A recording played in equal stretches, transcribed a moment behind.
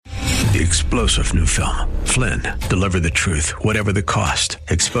The explosive new film, Flynn, deliver the truth, whatever the cost,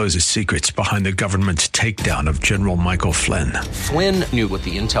 exposes secrets behind the government's takedown of General Michael Flynn. Flynn knew what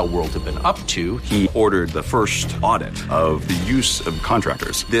the intel world had been up to. He ordered the first audit of the use of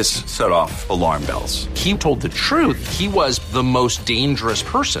contractors. This set off alarm bells. He told the truth. He was the most dangerous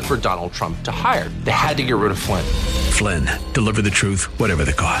person for Donald Trump to hire. They had to get rid of Flynn. Flynn, deliver the truth, whatever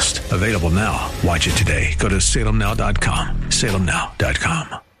the cost. Available now. Watch it today. Go to salemnow.com.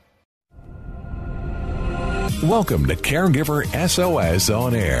 salemnow.com. Welcome to Caregiver SOS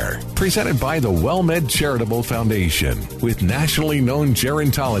On Air, presented by the WellMed Charitable Foundation, with nationally known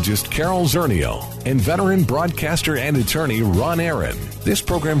gerontologist Carol Zernial and veteran broadcaster and attorney Ron Aaron. This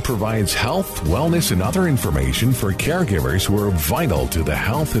program provides health, wellness, and other information for caregivers who are vital to the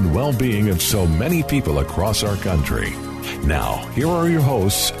health and well-being of so many people across our country. Now, here are your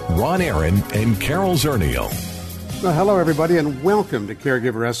hosts, Ron Aaron and Carol Zernial. Well, hello, everybody, and welcome to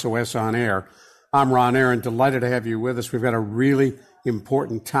Caregiver SOS On Air. I'm Ron Aaron, delighted to have you with us. We've got a really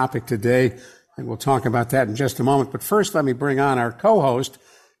important topic today, and we'll talk about that in just a moment. But first, let me bring on our co-host,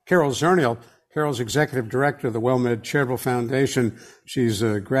 Carol Zernial. Carol's Executive Director of the WellMed Charitable Foundation. She's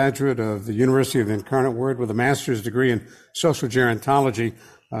a graduate of the University of the Incarnate Word with a master's degree in social gerontology.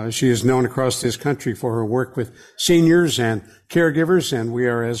 She is known across this country for her work with seniors and caregivers, and we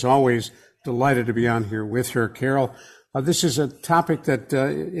are, as always, delighted to be on here with her. Carol, this is a topic that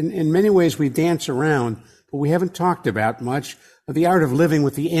in many ways we dance around, but we haven't talked about much, the art of living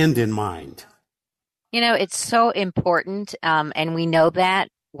with the end in mind. You know, it's so important, and we know that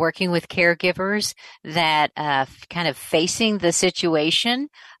working with caregivers, that kind of facing the situation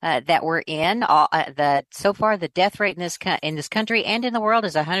that we're in, so far the death rate in this country and in the world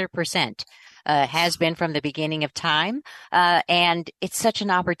is 100%. Has been from the beginning of time, and it's such an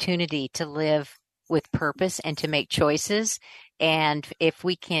opportunity to live with purpose and to make choices. And if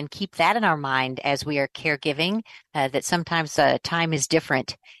we can keep that in our mind as we are caregiving, that sometimes time is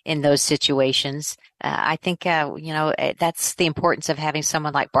different in those situations, I think, that's the importance of having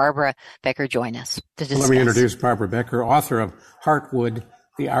someone like Barbara Becker join us to discuss. Let me introduce Barbara Becker, author of Heartwood,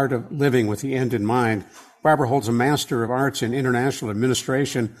 The Art of Living with the End in Mind. Barbara holds a Master of Arts in International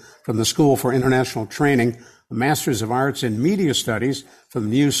Administration from the School for International Training, a Master's of Arts in Media Studies from the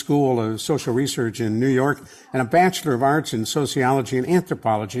New School of Social Research in New York, and a Bachelor of Arts in Sociology and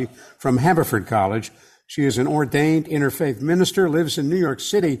Anthropology from Haverford College. She is an ordained interfaith minister, lives in New York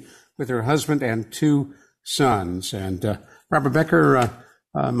City with her husband and two sons. And Barbara Becker,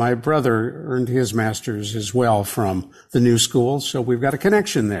 my brother earned his master's as well from the New School, so we've got a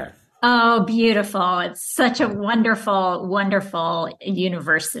connection there. Oh, beautiful. It's such a wonderful, wonderful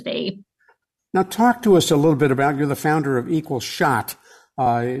university. Now, talk to us a little bit about, you're the founder of Equal Shot,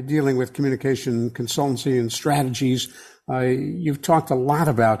 dealing with communication consultancy and strategies. You've talked a lot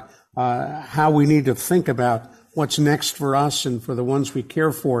about how we need to think about what's next for us and for the ones we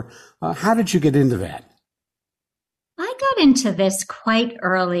care for. How did you get into that? I got into this quite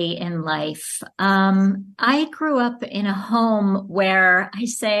early in life. I grew up in a home where I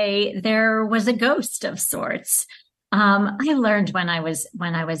say there was a ghost of sorts. I learned when I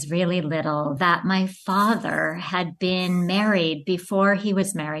was really little that my father had been married before he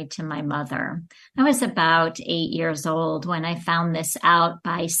was married to my mother. I was about 8 years old when I found this out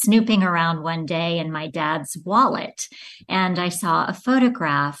by snooping around one day in my dad's wallet. And I saw a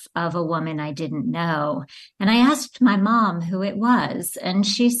photograph of a woman I didn't know. And I asked my mom who it was. And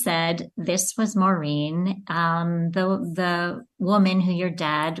she said, this was Maureen, the woman who your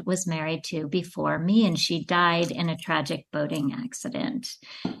dad was married to before me, and she died in a tragic boating accident.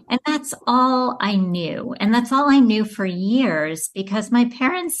 And that's all I knew. And that's all I knew for years, because my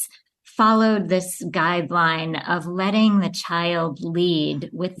parents followed this guideline of letting the child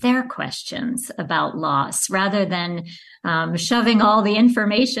lead with their questions about loss rather than shoving all the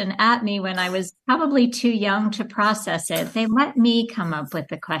information at me when I was probably too young to process it. They let me come up with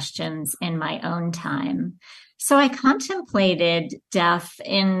the questions in my own time. So I contemplated death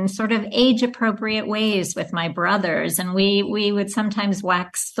in sort of age-appropriate ways with my brothers, and we would sometimes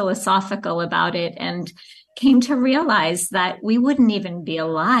wax philosophical about it and came to realize that we wouldn't even be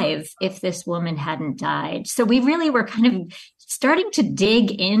alive if this woman hadn't died. So we really were kind of starting to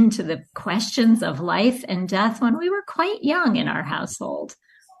dig into the questions of life and death when we were quite young in our household.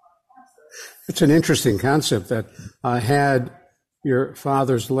 It's an interesting concept that had your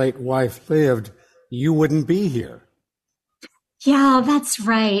father's late wife lived, you wouldn't be here. Yeah, that's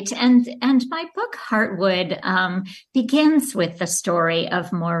right. And my book Heartwood begins with the story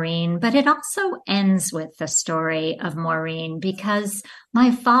of Maureen, but it also ends with the story of Maureen because my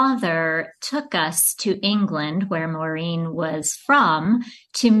father took us to England, where Maureen was from,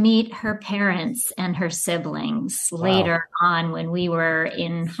 to meet her parents and her siblings later on when we were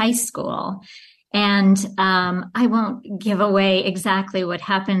in high school. And I won't give away exactly what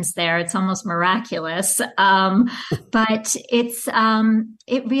happens there. It's almost miraculous. But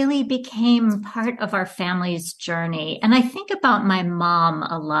it really became part of our family's journey. And I think about my mom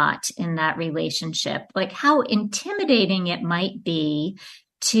a lot in that relationship, like how intimidating it might be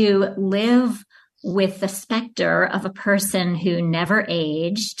to live with the specter of a person who never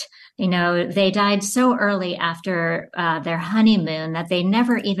aged. You know, they died so early after their honeymoon that they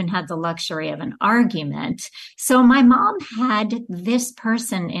never even had the luxury of an argument. So my mom had this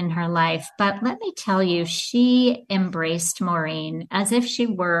person in her life, but let me tell you, she embraced Maureen as if she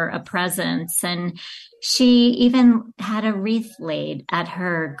were a presence. And she even had a wreath laid at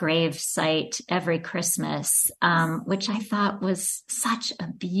her grave site every Christmas, which I thought was such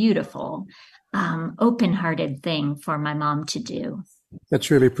a beautiful, open-hearted thing for my mom to do.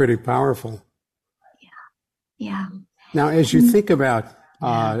 That's really pretty powerful. Yeah. Now, as you think about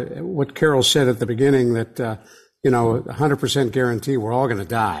what Carol said at the beginning, that, 100% guarantee we're all going to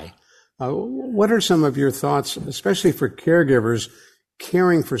die. What are some of your thoughts, especially for caregivers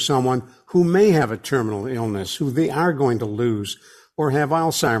caring for someone who may have a terminal illness, who they are going to lose, or have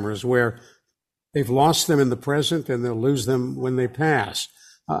Alzheimer's, where they've lost them in the present and they'll lose them when they pass?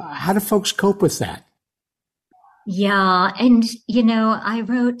 How do folks cope with that? Yeah. And, I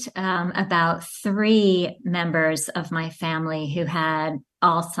wrote about 3 members of my family who had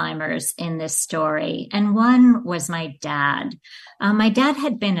Alzheimer's in this story. And one was my dad. My dad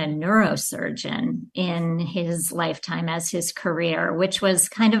had been a neurosurgeon in his lifetime as his career, which was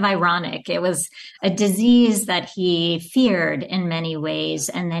kind of ironic. It was a disease that he feared in many ways,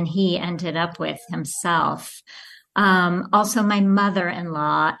 and then he ended up with himself. Also, my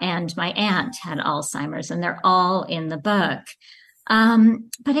mother-in-law and my aunt had Alzheimer's, and they're all in the book.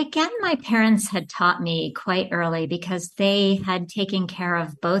 But again, my parents had taught me quite early because they had taken care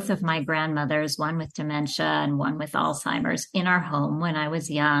of both of my grandmothers, one with dementia and one with Alzheimer's, in our home when I was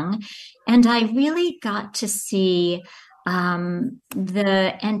young. And I really got to see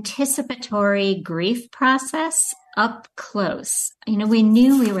the anticipatory grief process up close. We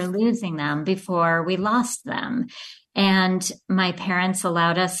knew we were losing them before we lost them. And my parents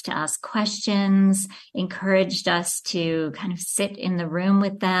allowed us to ask questions, encouraged us to kind of sit in the room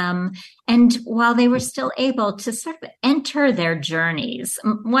with them. And while they were still able to sort of enter their journeys,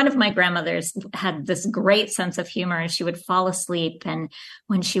 one of my grandmothers had this great sense of humor, and she would fall asleep. And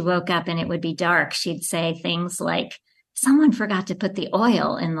when she woke up and it would be dark, she'd say things like, "Someone forgot to put the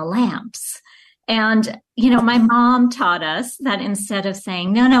oil in the lamps." And, my mom taught us that instead of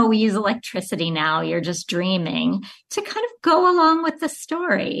saying, no, we use electricity now, you're just dreaming, to kind of go along with the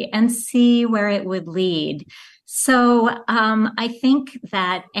story and see where it would lead. So I think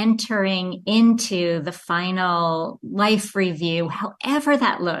that entering into the final life review, however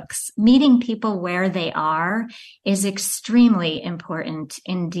that looks, meeting people where they are is extremely important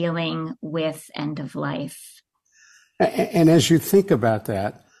in dealing with end of life. And as you think about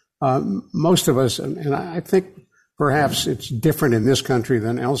that, most of us, and I think perhaps it's different in this country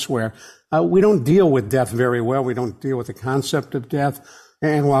than elsewhere, we don't deal with death very well. We don't deal with the concept of death.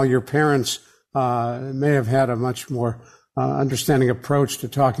 And while your parents may have had a much more understanding approach to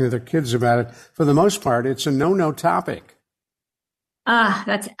talking to their kids about it, for the most part, it's a no-no topic.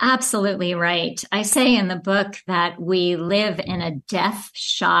 That's absolutely right. I say in the book that we live in a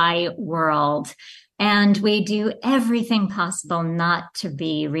death-shy world. And we do everything possible not to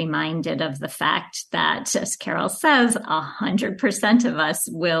be reminded of the fact that, as Carol says, 100% of us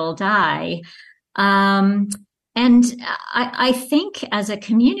will die. And I think as a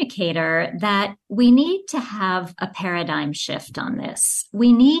communicator that we need to have a paradigm shift on this.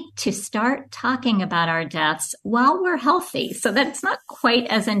 We need to start talking about our deaths while we're healthy so that it's not quite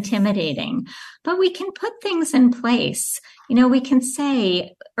as intimidating, but we can put things in place. We can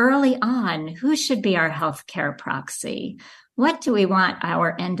say early on, who should be our healthcare proxy? What do we want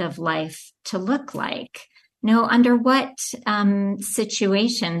our end of life to look like? Under what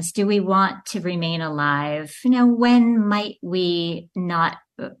situations do we want to remain alive? When might we not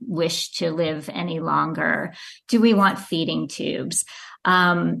wish to live any longer? Do we want feeding tubes?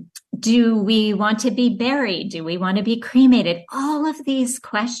 Do we want to be buried? Do we want to be cremated? All of these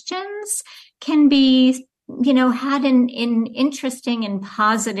questions can be had in interesting and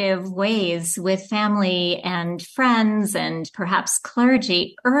positive ways with family and friends and perhaps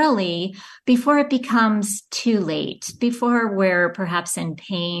clergy early before it becomes too late, before we're perhaps in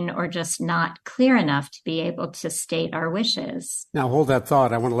pain or just not clear enough to be able to state our wishes. Now, hold that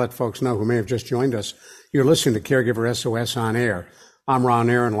thought. I want to let folks know who may have just joined us. You're listening to Caregiver SOS on Air. I'm Ron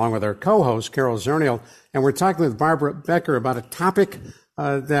Aaron, along with our co-host, Carol Zernial, and we're talking with Barbara Becker about a topic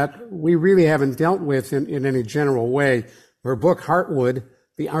that we really haven't dealt with in any general way. Her book, Heartwood,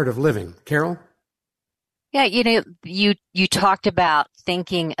 The Art of Living. Carol? Yeah, you talked about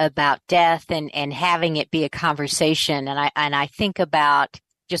thinking about death and having it be a conversation. And I think about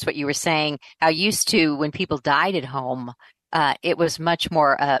just what you were saying, how used to when people died at home, it was much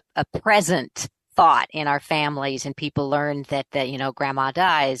more a present thought in our families, and people learned that grandma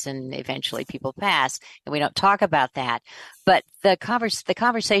dies and eventually people pass, and we don't talk about that. But the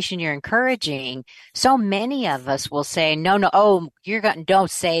conversation you're encouraging, so many of us will say, no, don't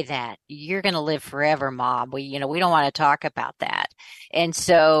say that. You're going to live forever, Mom. We don't want to talk about that. And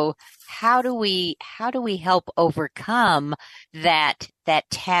so how do we help overcome that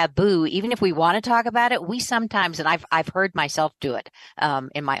taboo? Even if we want to talk about it, we sometimes, and I've heard myself do it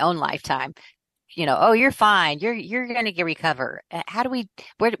in my own lifetime. You're fine. You're going to recover. How do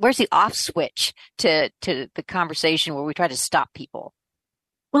where's the off switch to the conversation where we try to stop people?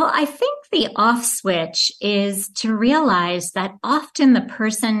 Well, I think the off switch is to realize that often the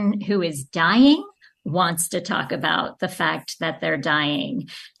person who is dying wants to talk about the fact that they're dying.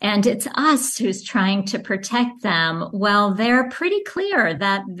 And it's us who's trying to protect them. Well, they're pretty clear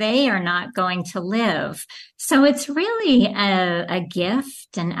that they are not going to live. So it's really a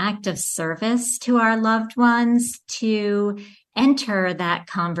gift, an act of service to our loved ones to enter that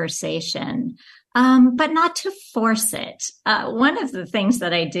conversation. But not to force it. One of the things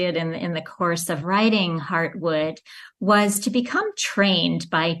that I did in the course of writing Heartwood was to become trained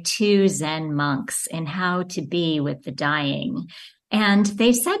by 2 Zen monks in how to be with the dying. And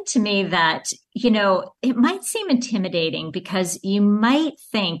they said to me that, it might seem intimidating because you might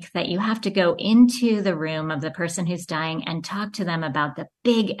think that you have to go into the room of the person who's dying and talk to them about the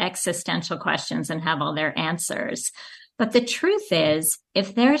big existential questions and have all their answers. But the truth is,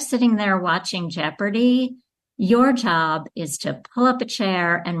 if they're sitting there watching Jeopardy, your job is to pull up a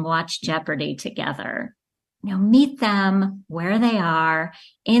chair and watch Jeopardy together. Meet them where they are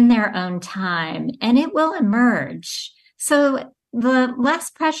in their own time, and it will emerge. So the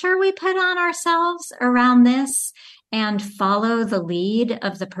less pressure we put on ourselves around this and follow the lead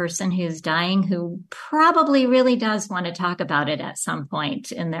of the person who's dying, who probably really does want to talk about it at some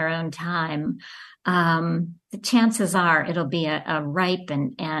point in their own time, the chances are it'll be a ripe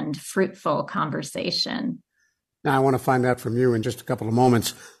and fruitful conversation. Now, I want to find out from you in just a couple of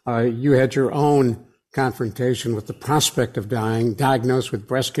moments. You had your own confrontation with the prospect of dying, diagnosed with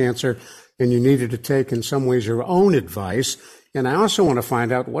breast cancer, and you needed to take, in some ways, your own advice. And I also want to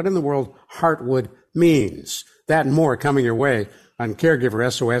find out what in the world Heartwood means. That and more coming your way on Caregiver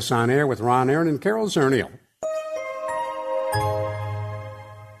SOS on Air with Ron Aaron and Carol Zernial.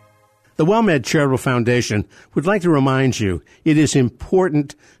 The WellMed Charitable Foundation would like to remind you it is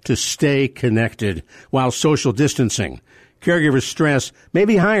important to stay connected while social distancing. Caregiver stress may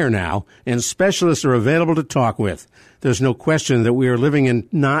be higher now, and specialists are available to talk with. There's no question that we are living in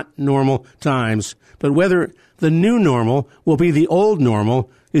not normal times, but whether the new normal will be the old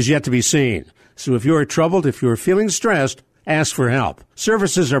normal is yet to be seen. So if you're troubled, if you're feeling stressed, ask for help.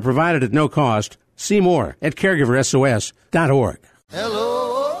 Services are provided at no cost. See more at caregiversos.org.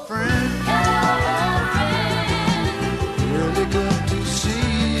 Hello, friend.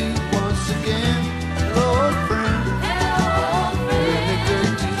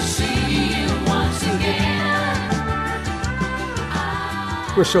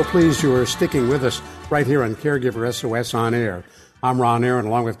 We're so pleased you are sticking with us right here on Caregiver SOS on Air. I'm Ron Aaron,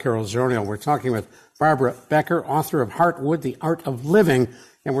 along with Carol Zernial. We're talking with Barbara Becker, author of Heartwood, The Art of Living,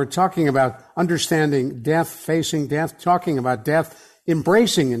 and we're talking about understanding death, facing death, talking about death,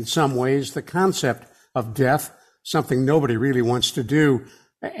 embracing in some ways the concept of death, something nobody really wants to do.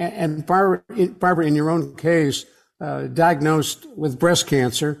 And Barbara, in your own case, diagnosed with breast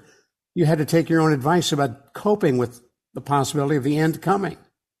cancer, you had to take your own advice about coping with the possibility of the end coming.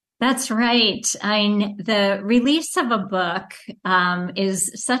 That's right. The release of a book is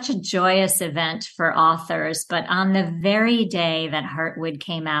such a joyous event for authors, but on the very day that Heartwood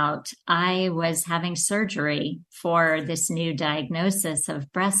came out, I was having surgery for this new diagnosis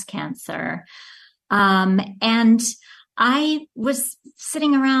of breast cancer. And I was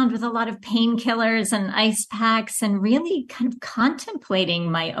sitting around with a lot of painkillers and ice packs and really kind of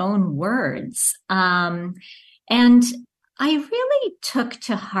contemplating my own words. And I really took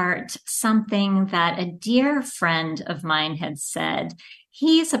to heart something that a dear friend of mine had said.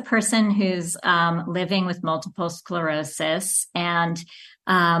 He's a person who's living with multiple sclerosis, and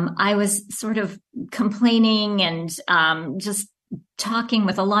I was sort of complaining and just talking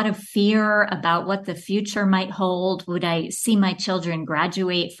with a lot of fear about what the future might hold. Would I see my children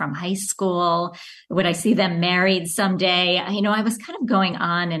graduate from high school? Would I see them married someday? I was kind of going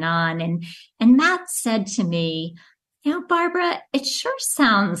on. And Matt said to me, Barbara, it sure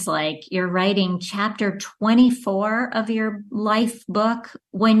sounds like you're writing chapter 24 of your life book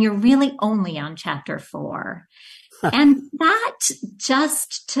when you're really only on chapter 4. And that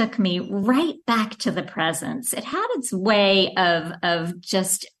just took me right back to the presence. It had its way of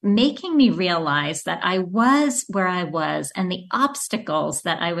just making me realize that I was where I was, and the obstacles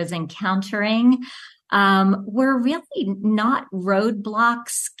that I was encountering were really not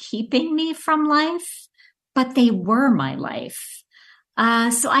roadblocks keeping me from life, but they were my life.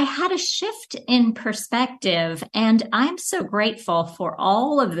 So I had a shift in perspective, and I'm so grateful for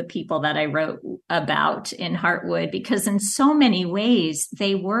all of the people that I wrote about in Heartwood, because in so many ways,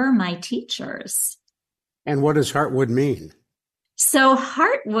 they were my teachers. And what does Heartwood mean? So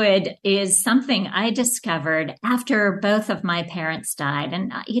Heartwood is something I discovered after both of my parents died.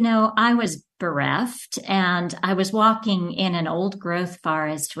 And, I was bereft, and I was walking in an old growth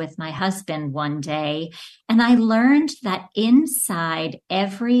forest with my husband one day. And I learned that inside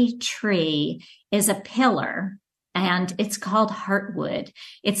every tree is a pillar, and it's called heartwood.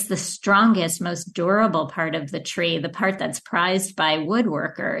 It's the strongest, most durable part of the tree, the part that's prized by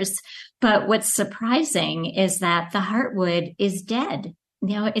woodworkers. But what's surprising is that the heartwood is dead.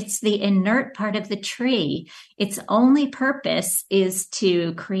 It's the inert part of the tree. Its only purpose is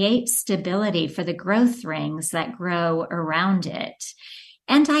to create stability for the growth rings that grow around it.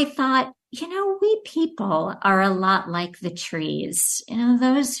 And I thought, we people are a lot like the trees.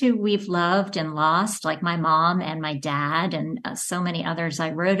 Those who we've loved and lost, like my mom and my dad and so many others I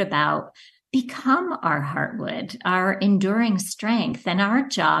wrote about, become our heartwood, our enduring strength. And our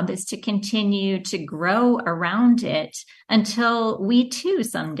job is to continue to grow around it until we too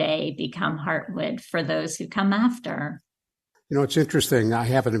someday become heartwood for those who come after. It's interesting. I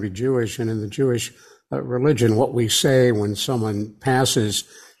happen to be Jewish, and in the Jewish religion, what we say when someone passes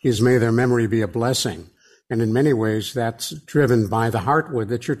is, may their memory be a blessing. And in many ways, that's driven by the heartwood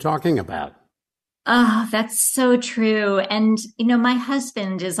that you're talking about. Oh, that's so true. And, my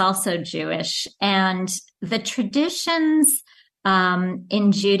husband is also Jewish, and the traditions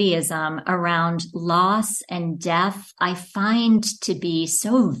in Judaism around loss and death, I find to be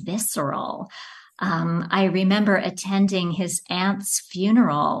so visceral. I remember attending his aunt's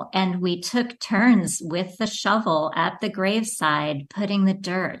funeral, and we took turns with the shovel at the graveside, putting the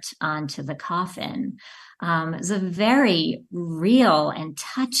dirt onto the coffin. It was a very real and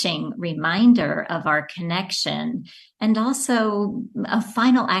touching reminder of our connection, and also a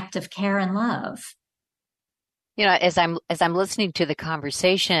final act of care and love. As I'm listening to the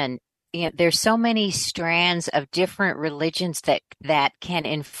conversation, there's so many strands of different religions that can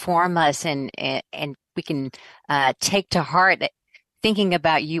inform us, and we can take to heart. Thinking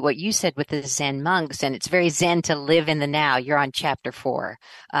about what you said with the Zen monks, and it's very Zen to live in the now. You're on chapter 4,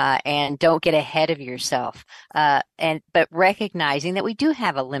 and don't get ahead of yourself. But recognizing that we do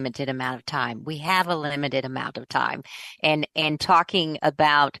have a limited amount of time. We have a limited amount of time, and talking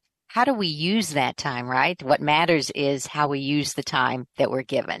about how do we use that time, right? What matters is how we use the time that we're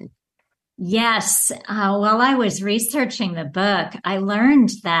given. Yes. While I was researching the book, I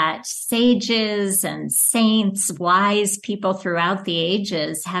learned that sages and saints, wise people throughout the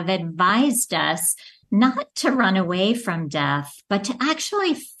ages have advised us not to run away from death, but to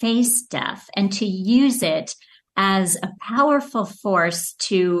actually face death and to use it as a powerful force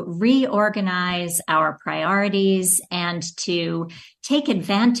to reorganize our priorities and to take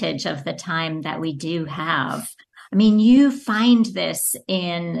advantage of the time that we do have. You find this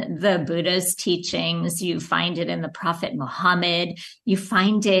in the Buddha's teachings. You find it in the Prophet Muhammad. You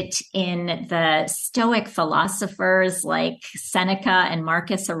find it in the Stoic philosophers like Seneca and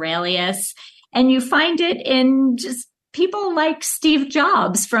Marcus Aurelius. And you find it in just people like Steve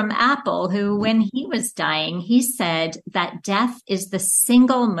Jobs from Apple, who, when he was dying, he said that death is the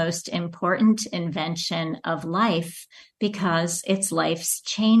single most important invention of life because it's life's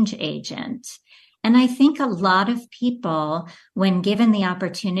change agent. And I think a lot of people, when given the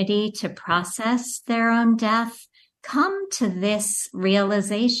opportunity to process their own death, come to this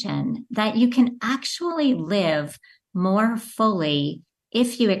realization that you can actually live more fully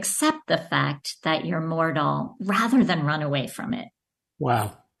if you accept the fact that you're mortal rather than run away from it.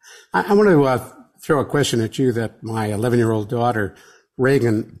 Wow. I want to throw a question at you that my 11-year-old daughter,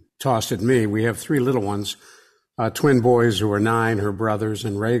 Reagan, tossed at me. We have 3 little ones, twin boys who are 9, her brothers,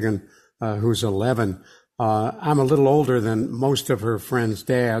 and Reagan, who's 11. I'm a little older than most of her friends'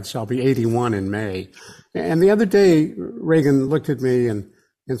 dads. I'll be 81 in May. And the other day, Reagan looked at me and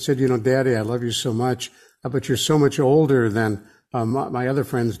said, Daddy, I love you so much, but you're so much older than my other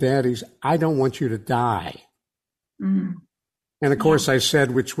friends' daddies. I don't want you to die. Mm. And of course, I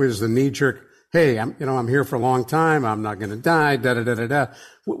said, which was the knee-jerk, hey, I'm here for a long time. I'm not going to die, da-da-da-da-da,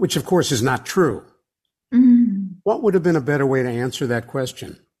 which of course is not true. Mm. What would have been a better way to answer that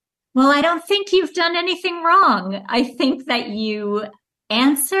question? Well, I don't think you've done anything wrong. I think that you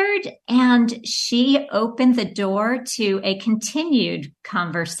answered and she opened the door to a continued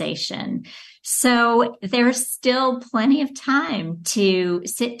conversation. So there's still plenty of time to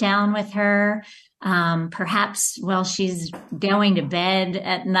sit down with her, perhaps while she's going to bed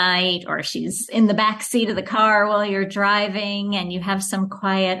at night, or she's in the back seat of the car while you're driving and you have some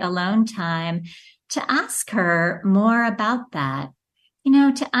quiet alone time, to ask her more about that.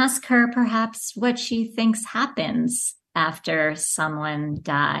 To ask her perhaps what she thinks happens after someone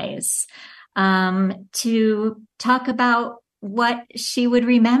dies, to talk about what she would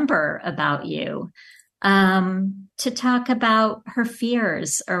remember about you, to talk about her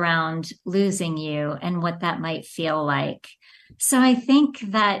fears around losing you and what that might feel like. So I think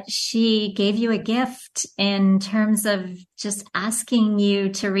that she gave you a gift in terms of just asking you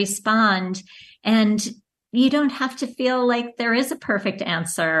to respond. And you don't have to feel like there is a perfect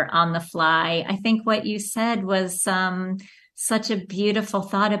answer on the fly. I think what you said was such a beautiful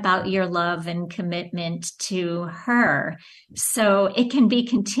thought about your love and commitment to her. So it can be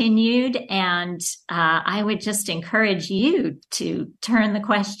continued. And I would just encourage you to turn the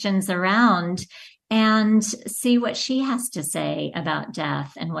questions around and see what she has to say about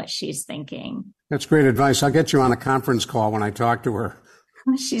death and what she's thinking. That's great advice. I'll get you on a conference call when I talk to her.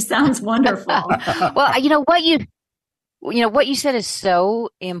 She sounds wonderful. Well, what you said is so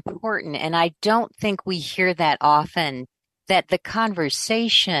important, and I don't think we hear that often, that the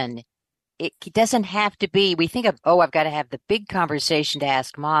conversation, it doesn't have to be, we think of, I've got to have the big conversation to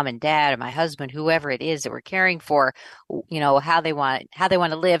ask mom and dad or my husband, whoever it is that we're caring for, how they want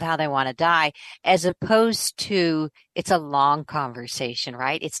to live, how they want to die, as opposed to it's a long conversation,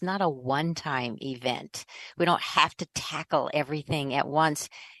 right? It's not a one-time event. We don't have to tackle everything at once.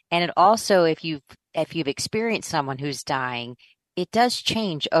 And it also, if you've experienced someone who's dying, it does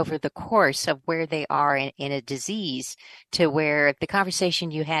change over the course of where they are in a disease, to where the conversation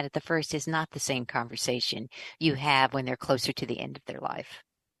you had at the first is not the same conversation you have when they're closer to the end of their life.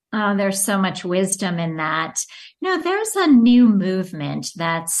 Oh, there's so much wisdom in that. There's a new movement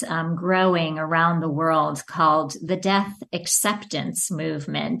that's growing around the world called the Death Acceptance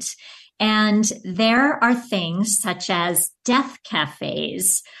Movement. And there are things such as death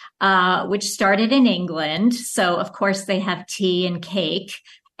cafes, which started in England. So, of course, they have tea and cake,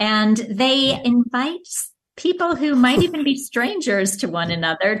 and they invite people who might even be strangers to one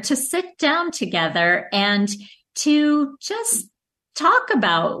another to sit down together and to just talk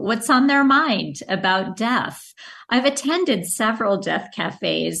about what's on their mind about death. I've attended several death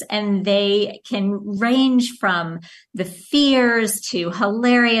cafes, and they can range from the fears to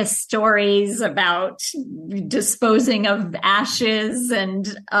hilarious stories about disposing of ashes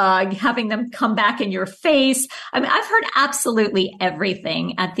and having them come back in your face. I mean, I've heard absolutely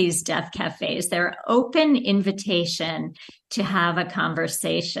everything at these death cafes. They're open invitation to have a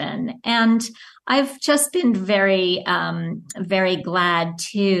conversation. And I've just been very, very glad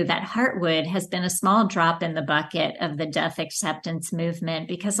too that Heartwood has been a small drop in the bucket of the death acceptance movement,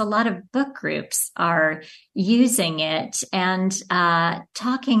 because a lot of book groups are using it and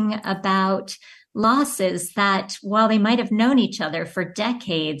talking about losses that, while they might have known each other for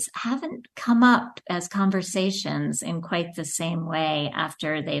decades, haven't come up as conversations in quite the same way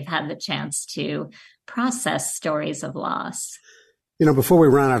after they've had the chance to process stories of loss. Before we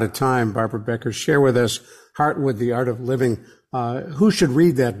run out of time, Barbara Becker, share with us Heartwood, The Art of Living. Who should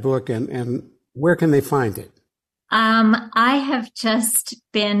read that book, and where can they find it? I have just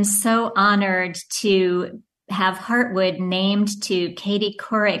been so honored to have Heartwood named to Katie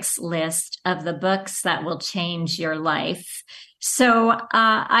Couric's list of the books that will change your life. So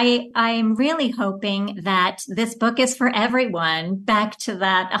I'm really hoping that this book is for everyone. Back to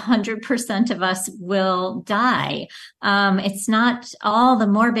that 100% of us will die. It's not all the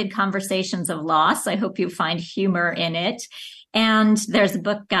morbid conversations of loss. I hope you find humor in it. And there's a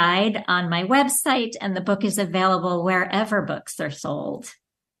book guide on my website, and the book is available wherever books are sold.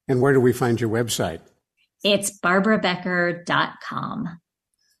 And where do we find your website? It's barbarabecker.com.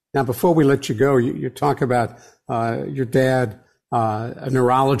 Now, before we let you go, you talk about your dad, a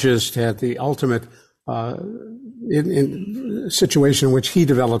neurologist, had the ultimate in situation in which he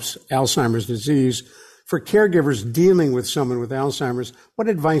develops Alzheimer's disease. For caregivers dealing with someone with Alzheimer's, what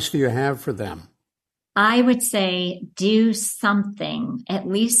advice do you have for them? I would say do something, at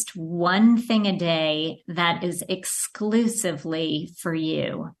least one thing a day that is exclusively for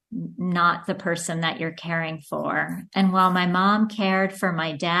you, not the person that you're caring for. And while my mom cared for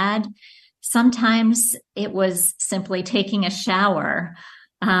my dad, sometimes it was simply taking a shower.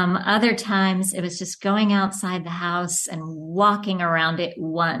 Other times it was just going outside the house and walking around it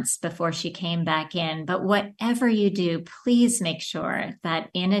once before she came back in. But whatever you do, please make sure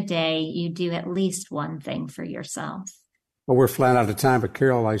that in a day you do at least one thing for yourself. Well, we're flat out of time, but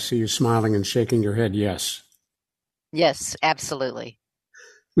Carol, I see you smiling and shaking your head yes. Yes, absolutely.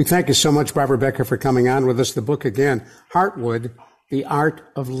 We thank you so much, Barbara Becker, for coming on with us. The book again, Heartwood, The Art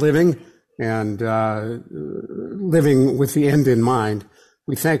of Living, and living with the end in mind.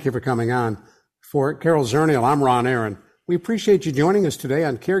 We thank you for coming on. For Carol Zernial, I'm Ron Aaron. We appreciate you joining us today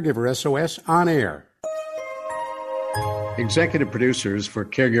on Caregiver SOS On Air. Executive producers for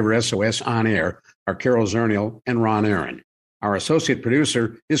Caregiver SOS On Air are Carol Zernial and Ron Aaron. Our associate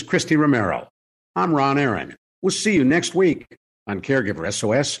producer is Christy Romero. I'm Ron Aaron. We'll see you next week on Caregiver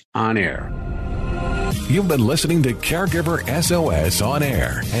SOS On Air. You've been listening to Caregiver SOS On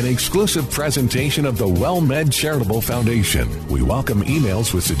Air, an exclusive presentation of the WellMed Charitable Foundation. We welcome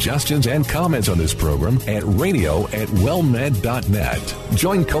emails with suggestions and comments on this program at radio@wellmed.net.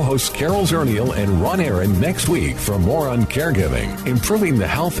 Join co-hosts Carol Zernial and Ron Aaron next week for more on caregiving, improving the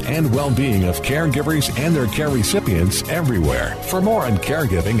health and well-being of caregivers and their care recipients everywhere. For more on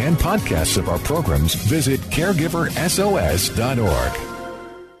caregiving and podcasts of our programs, visit caregiversos.org.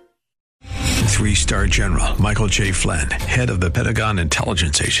 3-star General Michael J. Flynn, head of the Pentagon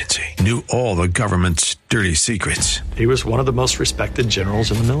Intelligence Agency, knew all the government's dirty secrets. He was one of the most respected generals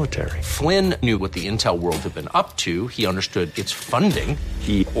in the military. Flynn knew what the intel world had been up to. He understood its funding.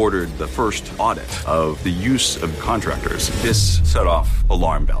 He ordered the first audit of the use of contractors. This set off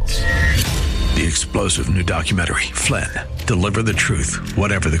alarm bells. The explosive new documentary, Flynn, Deliver the Truth,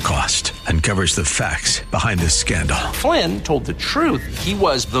 Whatever the Cost, uncovers the facts behind this scandal. Flynn told the truth. He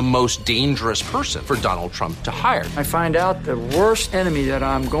was the most dangerous person for Donald Trump to hire. I find out the worst enemy that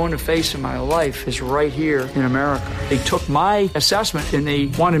I'm going to face in my life is right here in America. They took my assessment and they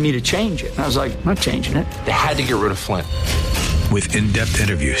wanted me to change it. And I was like, I'm not changing it. They had to get rid of Flynn. With in-depth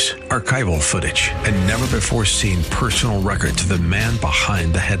interviews, archival footage, and never-before-seen personal records of the man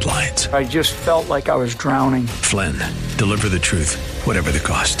behind the headlines. I just felt like I was drowning. Flynn, Deliver the Truth, Whatever the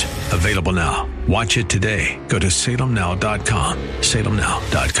Cost. Available now. Watch it today. Go to salemnow.com.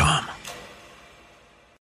 salemnow.com.